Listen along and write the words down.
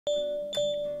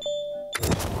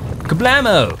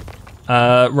Kablamo!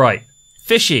 Right.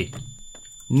 Fishy.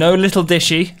 No little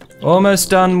dishy. Almost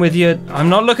done with your... I'm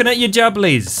not looking at your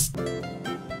jubblies.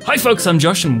 Hi folks, I'm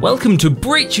Josh and welcome to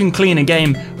Breach and Clean, a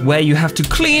game where you have to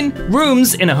clean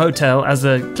rooms in a hotel as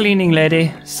a cleaning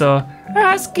lady. So,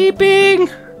 housekeeping!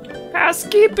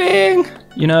 Housekeeping!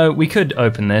 You know, we could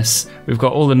open this. We've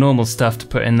got all the normal stuff to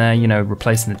put in there, you know,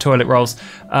 replacing the toilet rolls.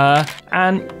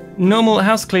 And normal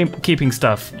housekeeping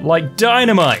stuff, like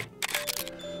dynamite.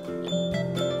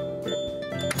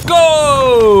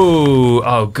 Go!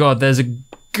 Oh god, there's a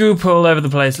goop all over the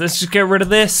place. Let's just get rid of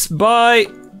this. Bye.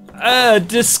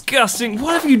 Disgusting.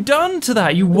 What have you done to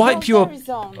that? You wipe your...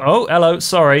 Oh, hello,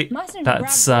 sorry.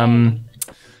 That's,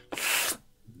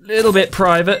 little bit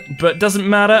private, but doesn't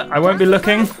matter. I won't be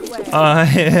looking.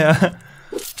 I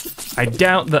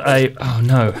doubt that oh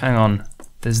no, hang on.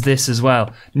 There's this as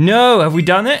well. No, have we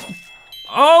done it?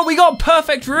 Oh, we got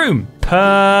perfect room.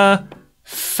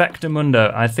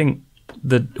 Perfectamundo. I think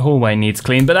the hallway needs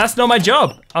clean, but that's not my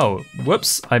job. Oh,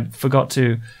 whoops, I forgot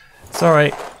to.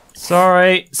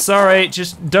 Sorry,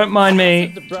 just don't mind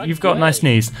me. You've got nice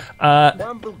knees.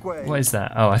 What is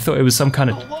that? Oh, I thought it was some kind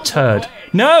of turd.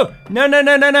 No,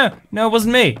 it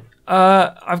wasn't me.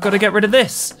 I've got to get rid of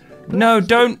this. No,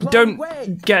 don't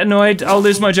get annoyed. I'll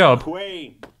lose my job.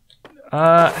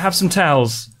 Have some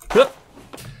towels.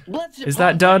 Is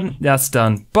that done? That's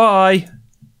done. Bye.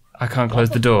 I can't close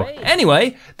the door.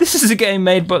 Anyway, this is a game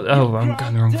made by... Oh, I'm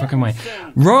going the wrong fucking way.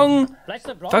 Wrong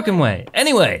fucking way.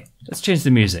 Anyway, let's change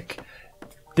the music.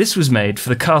 This was made for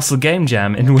the Castle Game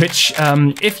Jam, in which,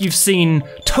 if you've seen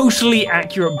Totally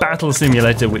Accurate Battle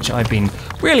Simulator, which I've been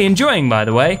really enjoying, by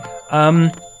the way,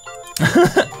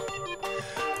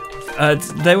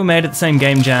 they were made at the same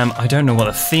game jam. I don't know what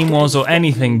the theme was or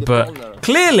anything, but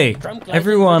clearly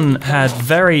everyone had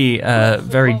very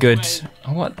good...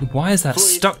 What? Why is that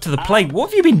stuck to the plate? What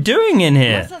have you been doing in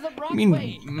here? I mean,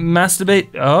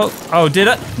 masturbate? Oh, did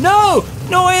I? No,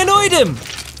 I annoyed him.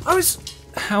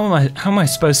 How am I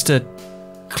supposed to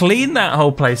clean that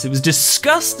whole place? It was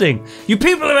disgusting. You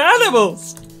people are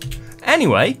animals.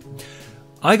 Anyway,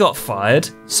 I got fired,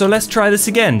 so let's try this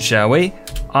again, shall we?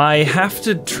 I have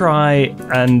to try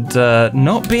and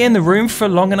not be in the room for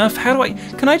long enough.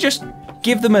 Can I just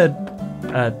give them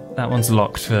that one's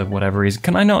locked for whatever reason.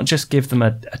 Can I not just give them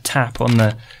a tap on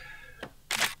the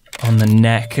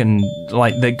neck and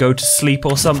like they go to sleep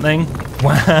or something?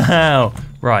 Wow.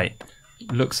 Right.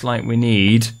 Looks like we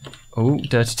need... Oh,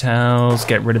 dirty towels.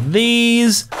 Get rid of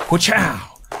these. Wachow.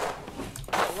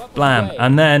 Blam.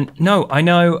 And then... No, I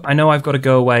know I've got to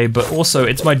go away, but also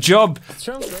it's my job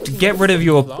to get rid of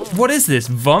your... What is this?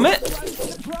 Vomit?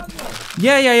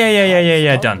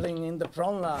 Yeah, done.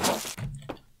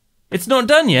 It's not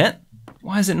done yet?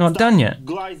 Why is it not done yet?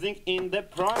 Glazing in the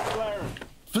prowler.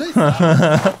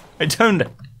 I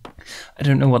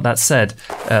don't know what that said.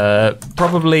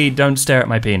 Probably don't stare at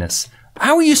my penis.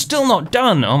 How are you still not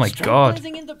done? Oh my god.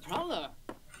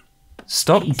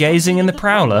 Stop gazing in the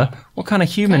prowler? What kind of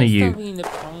human are you?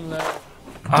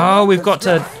 Oh, we've got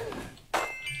to...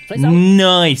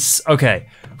 Nice. Okay.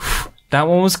 That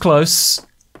one was close.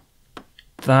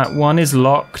 That one is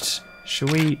locked.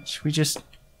 Should we just...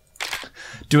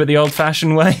 do it the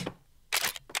old-fashioned way?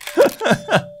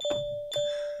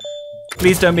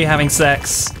 Please don't be having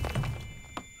sex.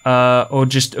 Or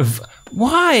just...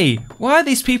 Why? Why are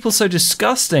these people so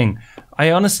disgusting?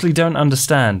 I honestly don't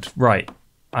understand. Right.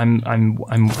 I'm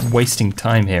wasting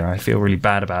time here. I feel really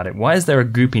bad about it. Why is there a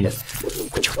goopiness?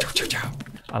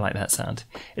 I like that sound.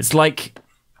 It's like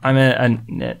I'm a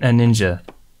ninja,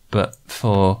 but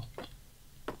for...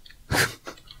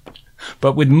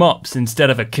 but with mops instead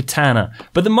of a katana.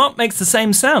 But the mop makes the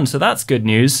same sound, so that's good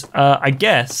news. I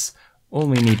guess all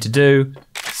we need to do,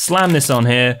 slam this on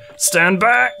here, stand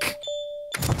back,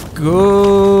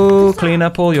 go clean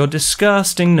up all your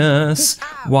disgustingness.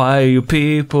 Why are you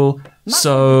people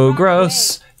so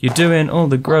gross? You're doing all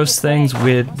the gross things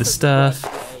with the stuff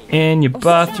in your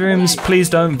bathrooms. Please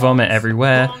don't vomit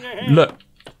everywhere. Look.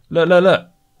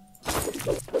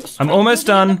 I'm almost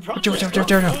done.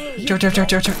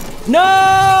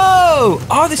 No!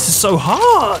 Oh, this is so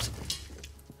hard.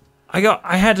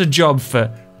 I had a job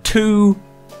for 2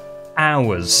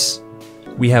 hours.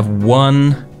 We have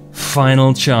one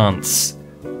final chance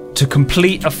to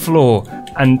complete a floor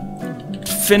and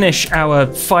finish our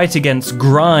fight against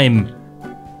grime.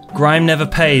 Grime never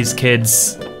pays,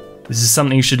 kids. This is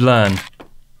something you should learn.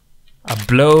 I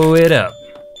blow it up.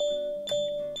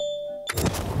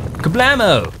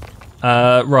 Kablamo!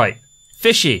 Right.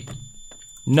 Fishy.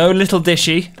 No little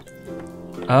dishy.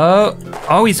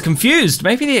 Oh, he's confused.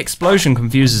 Maybe the explosion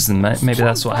confuses them. Maybe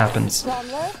that's what happens.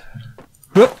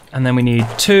 Whoop. And then we need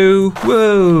 2.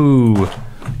 Woo!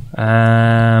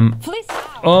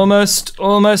 Almost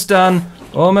done.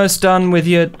 Almost done with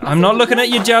your... I'm not looking at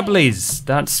your jubblies.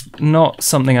 That's not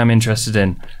something I'm interested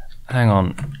in. Hang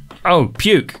on. Oh,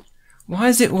 puke. Why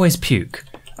is it always puke?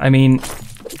 I mean,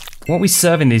 what are we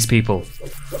serving these people?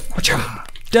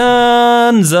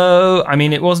 Donezo! I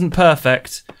mean, it wasn't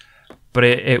perfect, but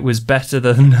it was better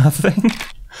than nothing.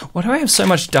 Why do I have so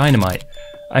much dynamite?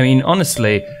 I mean,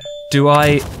 honestly,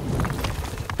 I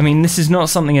mean, this is not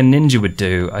something a ninja would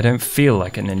do. I don't feel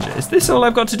like a ninja. Is this all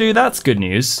I've got to do? That's good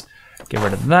news. Get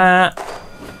rid of that.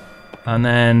 And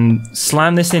then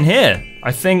slam this in here.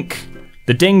 I think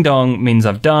the ding dong means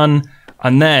I've done.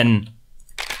 And then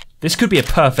this could be a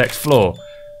perfect floor.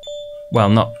 Well,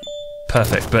 not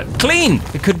perfect, but clean.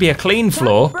 It could be a clean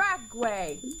floor.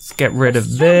 Let's get rid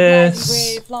of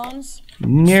this.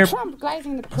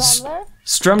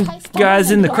 Strump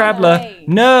guys in the crabbler.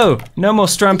 No more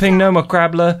strumping, no more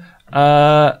crabbler.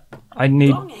 I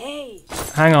need...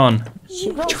 Hang on.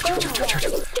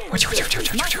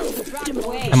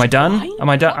 Am I done? Am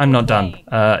I done? I'm not done.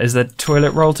 Is the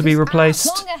toilet roll to be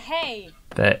replaced?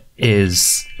 There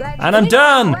is. And I'm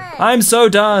done! I'm so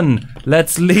done!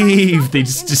 Let's leave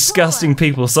these disgusting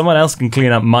people. Someone else can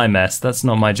clean up my mess. That's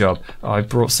not my job. Oh, I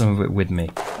brought some of it with me.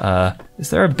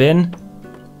 Is there a bin?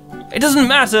 It doesn't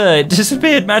matter! It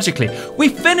disappeared magically. We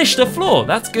finished the floor!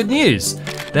 That's good news.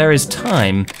 There is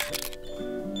time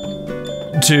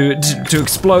to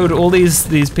explode all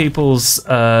these people's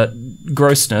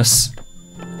grossness.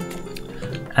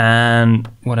 And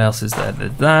what else is there?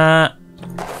 There's that.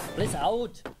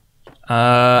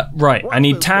 Right, I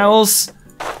need towels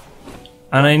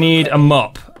and I need a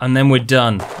mop, and then we're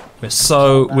done.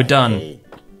 We're done.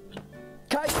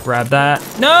 Grab that.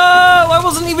 No, I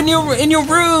wasn't even in your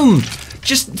room.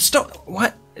 Just stop.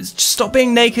 What? Just stop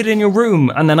being naked in your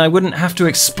room, and then I wouldn't have to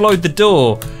explode the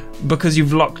door because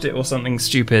you've locked it or something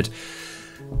stupid.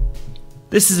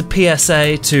 This is a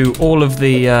PSA to all of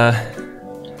the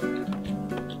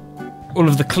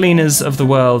cleaners of the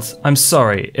world. I'm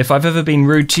sorry if I've ever been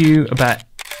rude to you about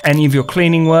any of your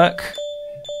cleaning work.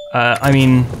 I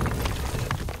mean,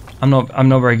 I'm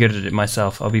not very good at it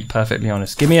myself. I'll be perfectly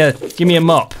honest. Give me a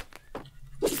mop.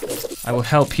 I will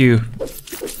help you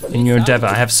in your endeavor.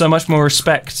 I have so much more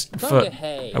respect for.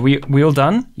 Are we all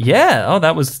done? Yeah. Oh,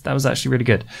 that was actually really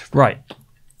good. Right.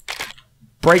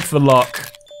 Break the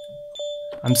lock.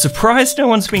 I'm surprised no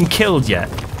one's been killed yet.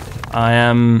 I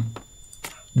am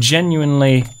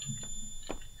genuinely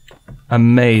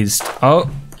amazed. Oh.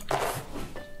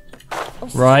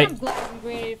 Right.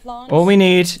 All we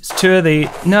need is 2 of the...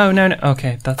 No.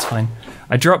 Okay, that's fine.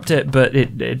 I dropped it, but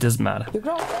it doesn't matter.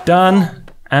 Done.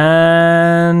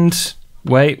 And...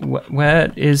 Wait,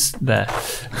 where is there?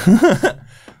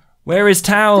 Where is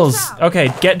towels?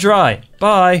 Okay, get dry.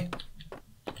 Bye.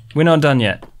 We're not done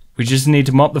yet. We just need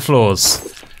to mop the floors.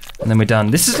 And then we're done.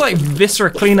 This is like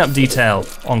Viscera cleanup detail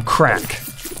on crack.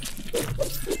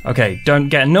 Okay, don't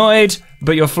get annoyed,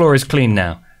 but your floor is clean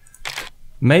now.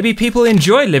 Maybe people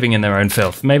enjoy living in their own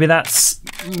filth. Maybe that's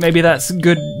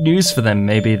good news for them.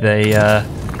 Maybe they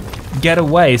get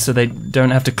away so they don't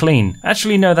have to clean.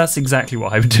 Actually, no, that's exactly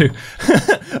what I would do.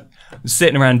 I'm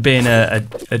sitting around being a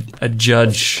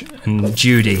judge and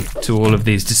Judy to all of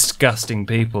these disgusting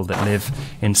people that live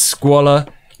in squalor,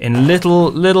 in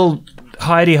little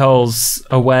hidey holes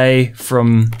away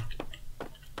from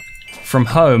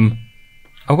home.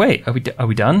 Oh wait, are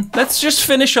we done? Let's just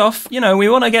finish off. You know, we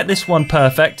want to get this one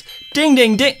perfect. Ding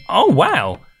ding ding. Oh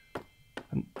wow.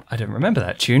 I don't remember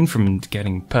that tune from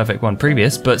getting perfect one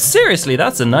previous, but seriously,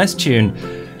 that's a nice tune.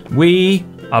 We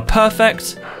are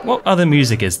perfect. What other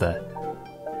music is there?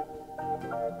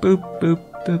 Boop boop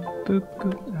boop boop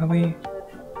boop. Are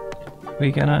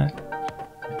we gonna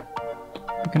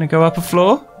go up a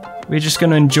floor? We're just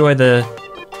gonna enjoy the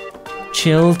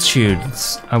chill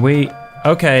tunes. Are we?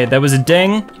 Okay, there was a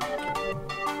ding.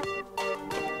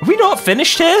 Are we not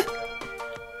finished here?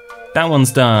 That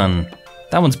one's done.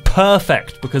 That one's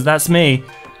perfect because that's me.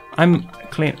 I'm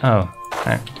clean. Oh,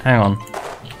 hang on.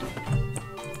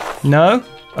 No?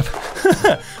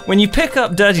 When you pick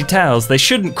up dirty towels, they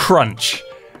shouldn't crunch.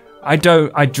 I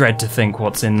dread to think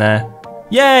what's in there.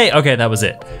 Yay! Okay, that was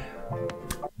it.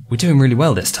 We're doing really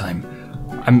well this time.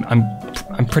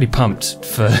 I'm pretty pumped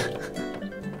for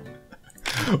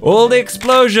all the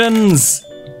explosions.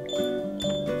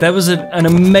 There was an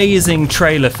amazing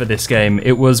trailer for this game.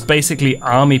 It was basically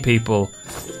army people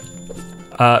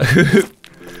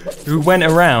who went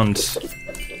around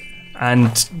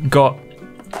and got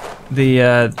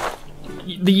the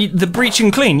breach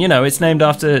and clean. You know, it's named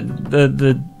after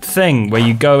the thing where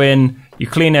you go in, You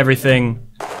clean everything.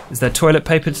 Is there toilet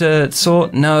paper to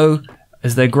sort? No.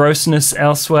 Is there grossness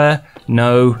elsewhere?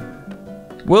 No.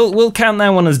 We'll count that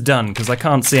one as done because I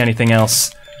can't see anything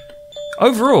else.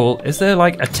 Overall, is there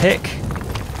like a tick?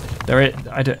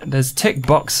 There's tick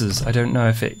boxes. I don't know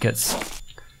if it gets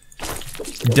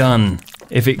done.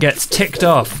 If it gets ticked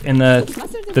off in the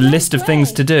list of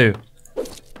things to do.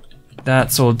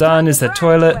 That's all done. Is there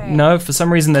toilet? No, for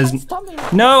some reason there's...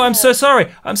 No, I'm so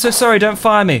sorry. I'm so sorry, don't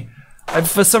fire me.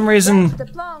 For some reason,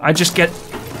 I just get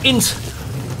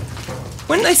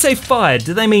When they say fired,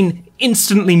 do they mean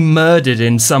instantly murdered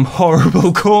in some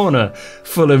horrible corner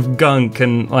full of gunk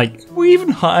and like, were we even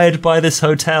hired by this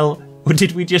hotel? Or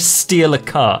did we just steal a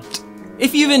cart?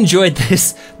 If you've enjoyed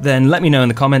this, then let me know in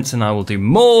the comments and I will do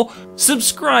more.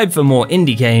 Subscribe for more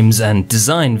indie games and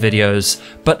design videos.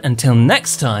 But until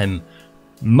next time,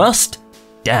 must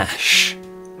dash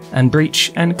and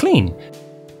breach and clean.